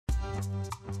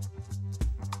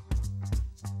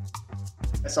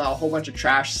I saw a whole bunch of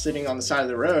trash sitting on the side of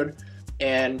the road,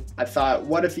 and I thought,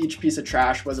 what if each piece of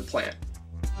trash was a plant?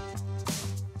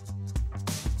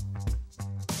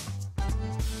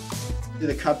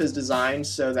 The cup is designed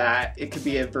so that it could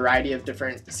be a variety of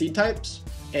different seed types,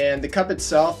 and the cup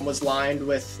itself was lined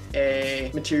with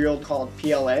a material called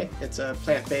PLA. It's a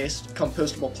plant-based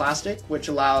compostable plastic, which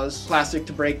allows plastic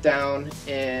to break down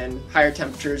in higher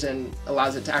temperatures and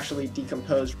allows it to actually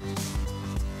decompose.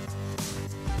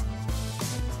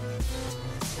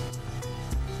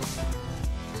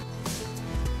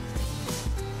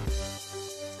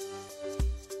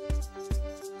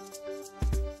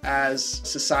 As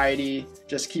society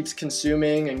just keeps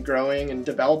consuming and growing and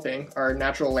developing, our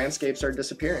natural landscapes are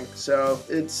disappearing. So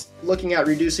it's looking at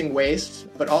reducing waste,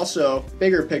 but also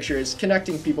bigger picture is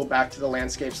connecting people back to the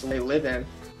landscapes that they live in.